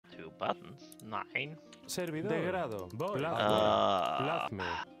buttons. 9. Servidor. De grado. Plazme.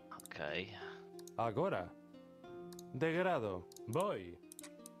 Okay. Agora. De grado. Voy.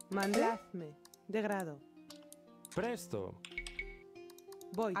 Mandazme. De grado. Presto.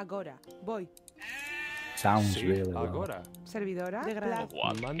 Voy. Agora. Voy. Sounds Sí, really low. agora. Servidora. De grado.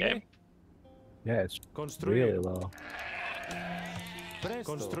 What Mande. game? Yeah, it's Construir. really low.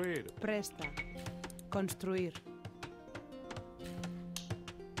 Presto. Construir. Presta. Construir.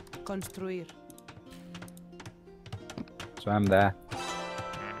 Construir. So I'm there.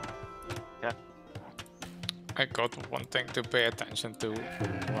 I got one thing to pay attention to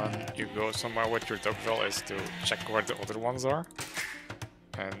when you go somewhere with your dogville is to check where the other ones are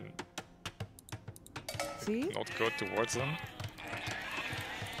and ¿Sí? not go towards them.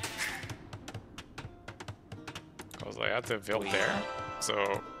 Because I had the ville there, so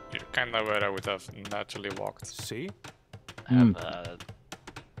you're kind of where I would have naturally walked. Sí. I have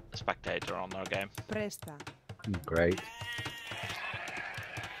a spectator on our game. Presta. Great.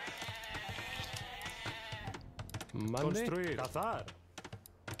 Mande. Construir. Cazar.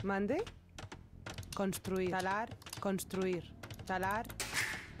 Mande. Construir. Talar. Construir. Talar.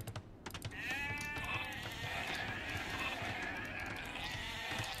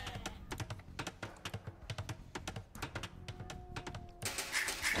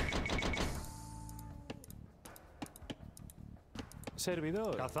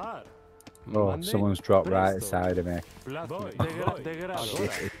 Servidor. Cazar. Oh, Mande. someone's dropped right Presto. side of me. Plazme. De grado.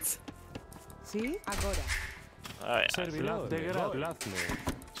 Shit. ¿Sí? Agora. Oh yeah. Servidor. De grado. Plazme.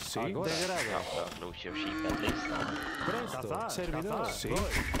 Sí. De grado. Don't lose your sheep at least. Presto. Servidor. Sí.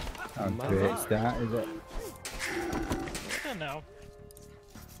 How Mande. great is that, is it? I don't know.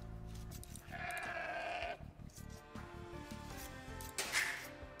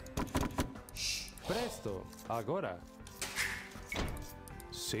 Presto. Agora.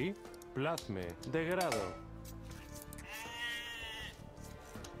 Sí. Plazme. De grado.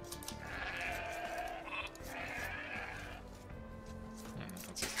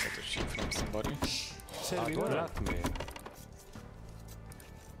 Let's just get a sheep from somebody. Servidor. Plazme.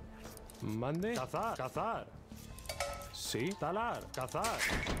 Mande. Cazar. Cazar. Sí. Talar. Cazar.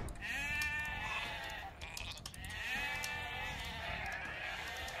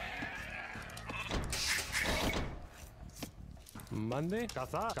 Mande.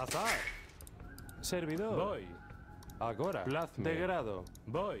 Cazar. Cazar. Servidor. Voy. Agora. Plazme. De grado.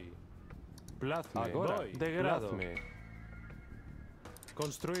 Voy. Plazme. Agora. Voy. De grado. Plazme.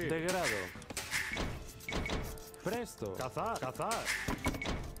 Construir. De grado. Presto. Cazar. Cazar.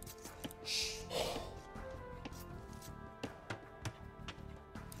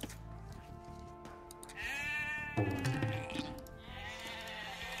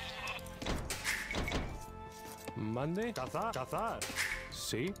 Mande. Cazar. Cazar.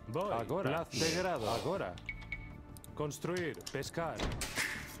 Sí. Voy. Agora. De grado. Agora. Construir. Pescar.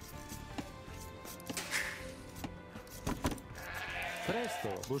 Presto.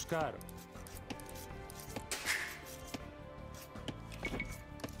 Buscar.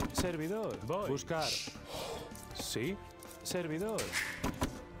 Servidor. Voy. Buscar. Sí. Servidor.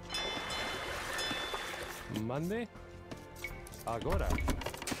 Mande. Agora.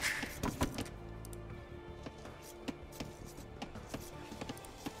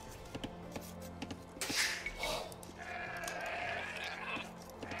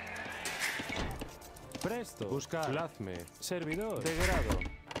 Presto. Buscar. Plazme. Servidor. De grado.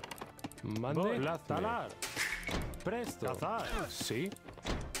 Mande. Plazme. Talar. Presto. Cazar. Sí.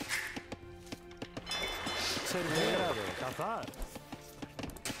 Servidor. De grado. Cazar.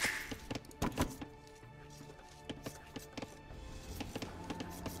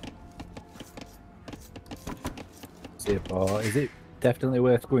 See a boar. Is it definitely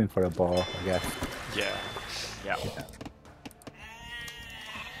worth going for a boar, I guess? Yeah. Yeah.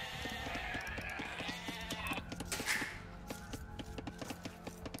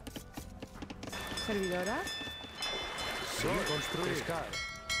 Servidora. Sí. Construir. Pescar.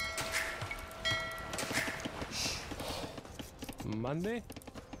 Mande.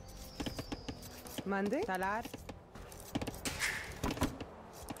 Mande. Talar.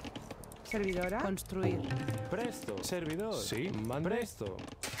 Servidora. Construir. Presto. Servidor. Sí. Mande. Presto.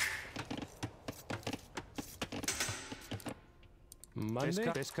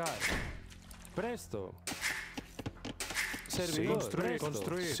 Mande. Pescar. Presto. Servidor. Sí. Construir. Presto.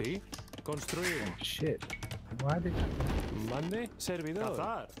 Construir. Sí. Construir. Shit. Why did... Mande. Servidor.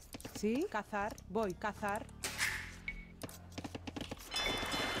 Cazar. ¿Sí? Cazar. Voy. Cazar.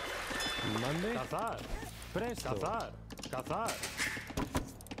 Mande. Cazar. Presto. Cazar. Cazar.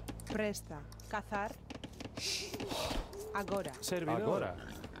 Presta. Cazar. Agora. Servidor. Agora.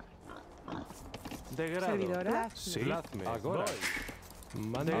 Degrado. Servidora. Sí. Plazme. Agora.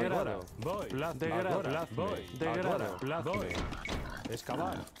 Mande. Degrado. Voy. Degrado. Voy. Degrado. Plazme.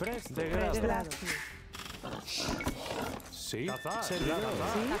 Excavar. Presto. Degrado. Sí. Cazar. Servidor.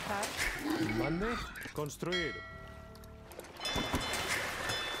 Sí. Cazar. Mande. Construir.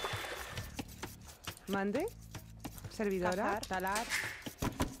 Mande. Servidora. Cazar. Talar.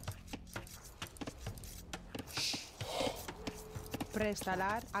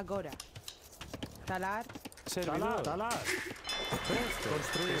 Talar. Agora. Talar. Servidor. Talar. Presto.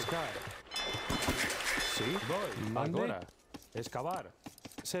 Construir. Pescar. Sí. Voy. Agora. Excavar.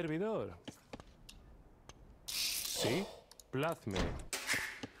 Servidor. Sí. Plazme.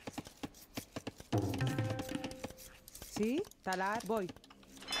 Sí. Talar. Voy.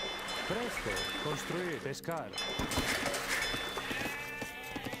 Presto. Construir. Pescar.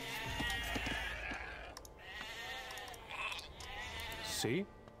 Sí.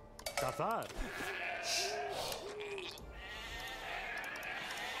 Cazar.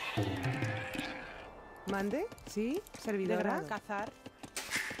 Mande. Sí. Servidora. Cazar.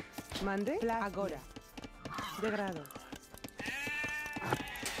 Mande. Agora. Degrado.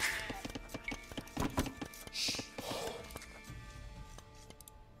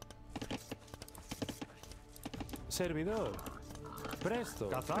 Servidor. Presto.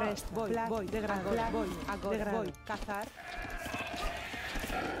 Cazar. Presto. Voy. Degrado. Voy. Agora. Voy. Cazar.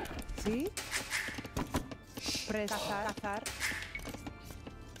 Sí. Presto. Cazar.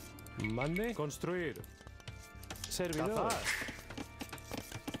 Mande. Construir. Servidor. Cazar.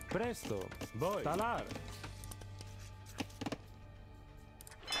 Presto. Voy. Talar.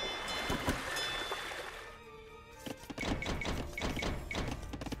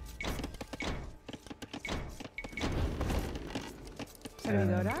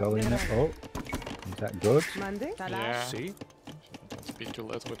 Servidora. Going in. Oh, is that good? Mande. Talar. Yeah. Sí. Don't be too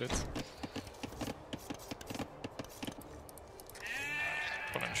late with it.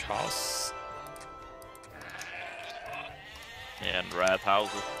 Orange house. And red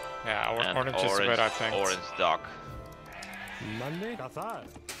houses. Yeah, And orange is red, I think. Orange dock. Mande. Cazar.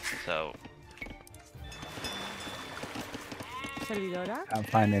 So Servidora. Can't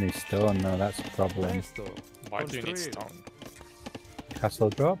find any stone. No, that's a problem. Presto. Why do you need Construir. stone? Castle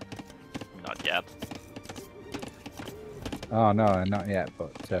drop? not yet. Oh no, not yet.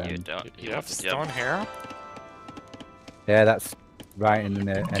 But You don't. You want have to jump. stone here? yeah, that's right in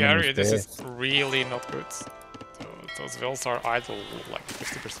the Gary, enemy's this base. is really not good. Those vills are idle like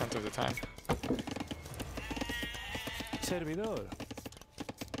 50% of the time. Servidor.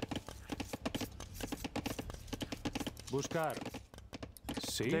 Buscar.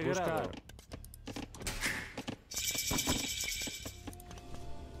 Sí, buscar.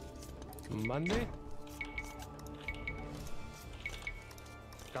 Mande.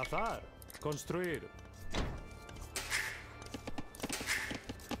 Cazar. Construir.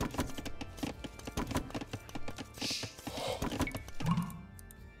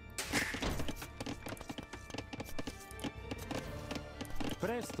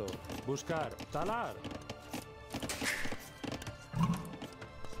 Presto. Buscar. Talar.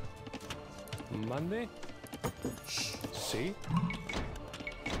 Mande. Sí.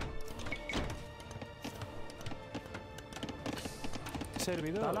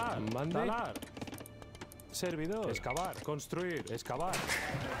 Servidor. Talar. Mande. Talar. Servidor. Excavar. Construir. Excavar.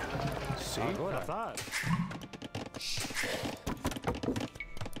 Sí. Agora. Cazar.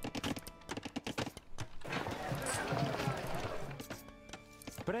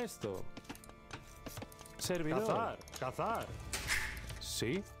 Presto. Servidor. Cazar. Cazar.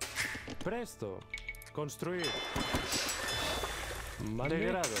 Sí. Presto. Construir. Mande.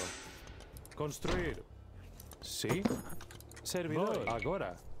 Degrado. Construir. Sí. Servidor. Voy.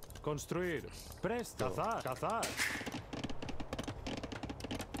 Agora. Construir. Presto. Cazar. Cazar.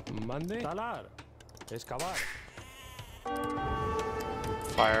 Mande. Talar. Excavar.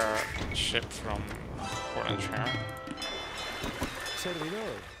 Fire ship from orange here.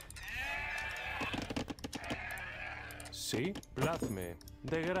 Servidor. Sí. Plazme.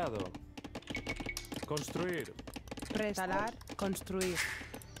 Degrado. Construir. Talar. Construir.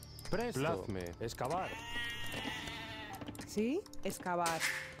 Presto. Plazme. Excavar. Sí. Excavar.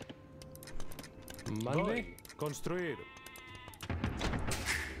 Mande. Voy. Construir.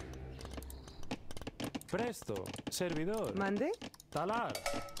 Presto. Servidor. Mande. Talar.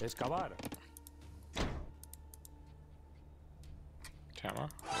 Excavar. Camera.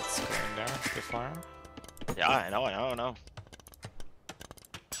 Let's go in there. The fire. Yeah, I know.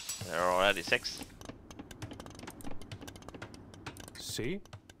 There are already 6. Sí.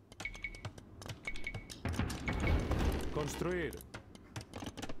 Construir.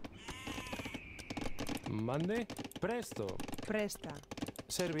 Mande. Presto. Presta.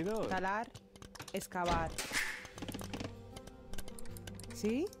 Servidor. Talar. Excavar.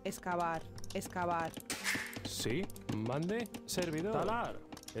 Sí. Excavar. Excavar. Sí. Mande. Servidor. Talar.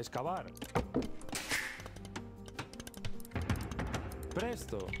 Excavar.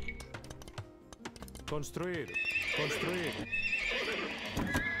 Presto. Construir. Construir.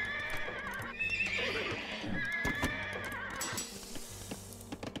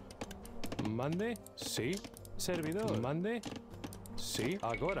 Mande. Sí. Servidor. Mande. Sí.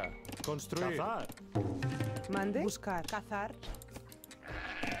 Agora. Construir. Cazar. Mande. Buscar. Cazar.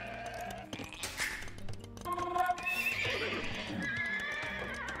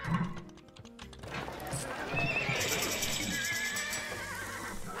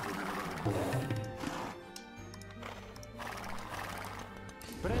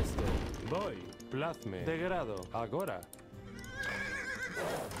 Presto. Voy. Plazme. Degrado. Agora.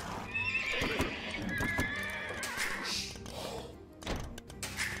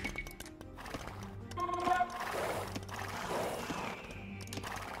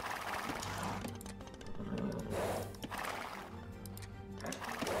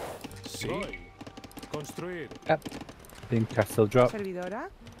 Sí. Voy. Construir. Yep. Think castle drop. Servidora.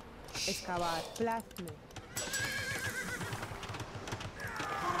 Excavar. Plazme.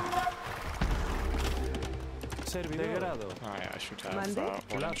 Servidor. Degrado. Oh yeah, I should have Mande. orange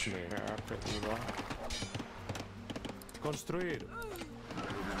Plazme. here pretty well. Construir.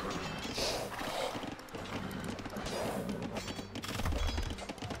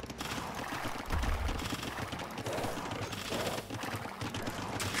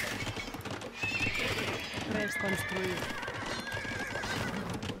 Construir.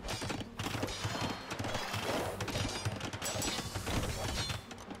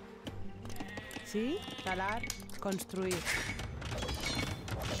 Sí. Talar. Construir.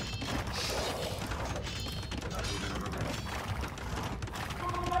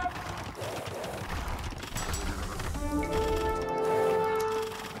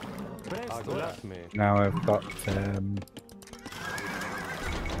 Agora. Now I've got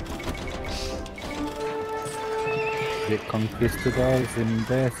the conquistadors in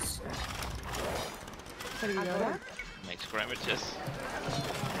this. Servidora. Make scrimmages.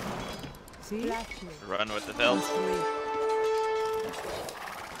 Sí. Run with the build. Construir.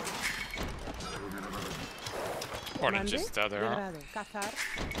 Orange is Mande. dead there. Huh? Degrado. Cazar.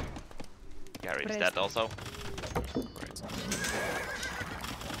 Gary's Presto. dead also. Great.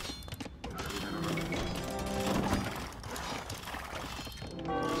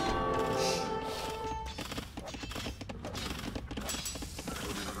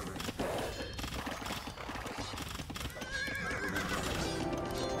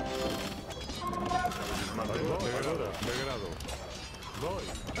 Degrado. Voy.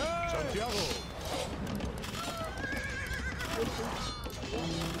 Santiago.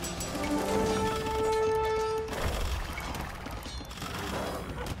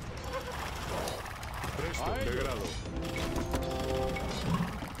 Presto. Degrado.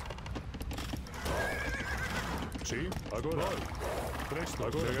 Sí. Agora. Presto.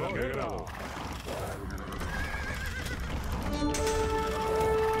 Agora. Degrado.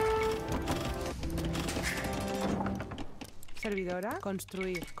 Servidora.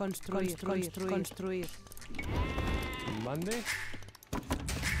 Construir. Construir. Construir. Mande.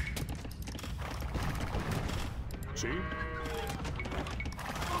 Sí.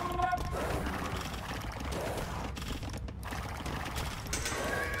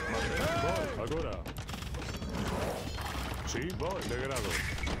 Voy. Agora. Sí. Voy. Degrado.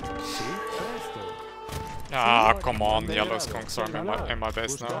 Sí. Presto. Ah, come on, yellow skunks are in my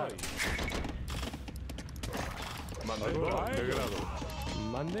base now. Agora. Degrado.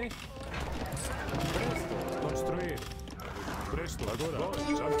 Mande. Presto. Construir. Presto. Agora.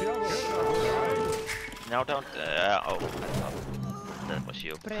 Santiago. No, don't. Oh, that was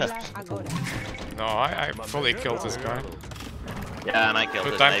you. Prela. Agora. No, I fully killed this guy. Yeah, and I killed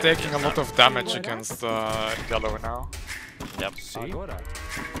But his I'm neighbor taking a just lot now. of damage against yellow now. Yep, Agora.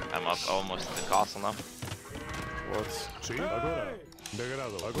 I'm up almost to the castle now. What? Sí. Agora.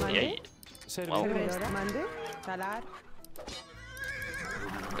 Degrado. Agora. Yeah, Servidora. Mande. Talar.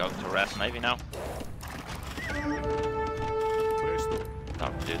 going to rest maybe now. Presto.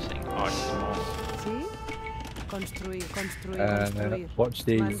 Start producing art small. Sí. Construir. Construir. Watch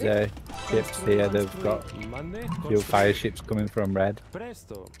these ships here. They've got Mande. a few fire ships coming from red.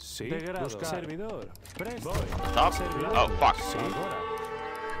 Presto. Sí. Degrado. Servidor. Presto. Stop. Oh, fuck. Agora.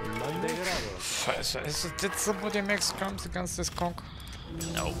 Mande. Degrado. Did somebody make scrums against this conk?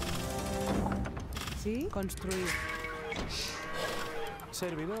 No. Sí. Construir.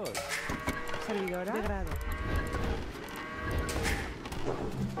 Servidor. servidora de grado.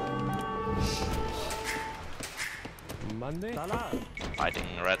 Mande. Fighting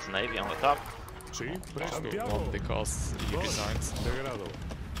Red's Navy on the top. Sí, Well, because you designed. De grado.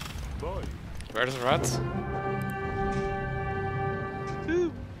 Voy. Where's Red?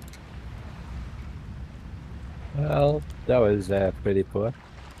 Well, that was pretty poor.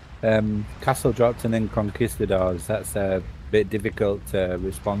 Castle dropped and then conquistadors. That's a bit difficult to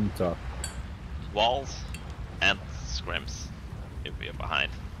respond to. Walls and scrims if we are behind.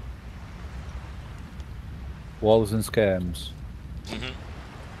 Walls and skirms.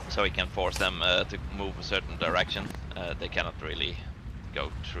 So we can force them to move a certain direction. They cannot really go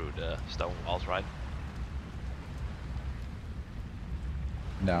through the stone walls, right?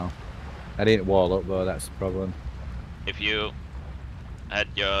 No. I didn't wall up though, that's the problem. If you had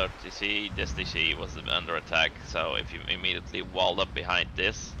your TC, this TC was under attack, so if you immediately walled up behind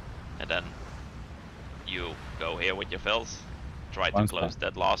this, and then you go here with your fills, try to close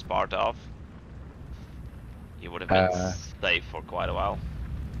that last part off, you would have been safe for quite a while.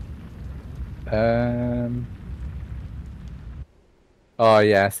 Oh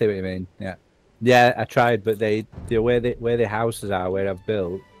yeah, I see what you mean. Yeah, yeah, I tried, but the where the houses are, where I've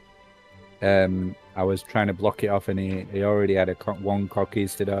built, I was trying to block it off, and he already had one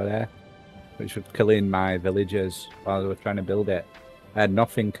HotKeys to do there, which was killing my villagers while they were trying to build it. I had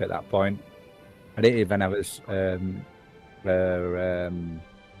nothing at that point. I didn't even have his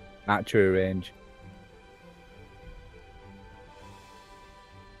archery range.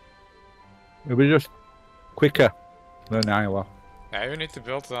 It was just quicker than Iowa. Now you need to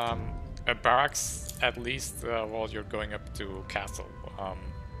build a barracks at least while you're going up to castle,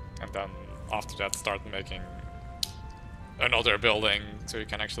 and then after that start making another building so you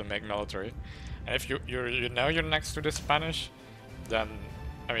can actually make military. And if you know you're next to the Spanish, then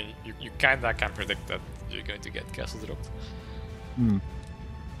I mean you kinda can predict that you're going to get castle dropped.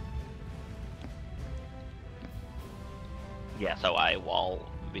 Yeah, so I wall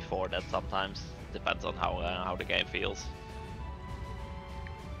before that sometimes. Depends on how the game feels.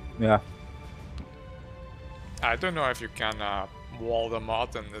 Yeah. I don't know if you can wall them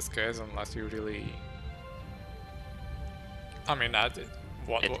out in this case unless you really. I mean,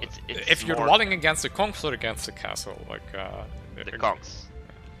 if you're walling against the conks or against the castle, like the conks.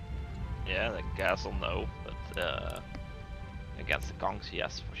 Yeah, the castle no, but against the conks,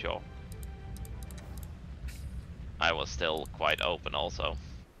 yes, for sure. I was still quite open also.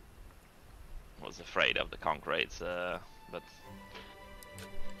 Was afraid of the conk raids, but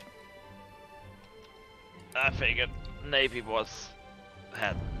I figured Navy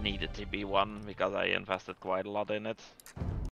had needed to be one because I invested quite a lot in it.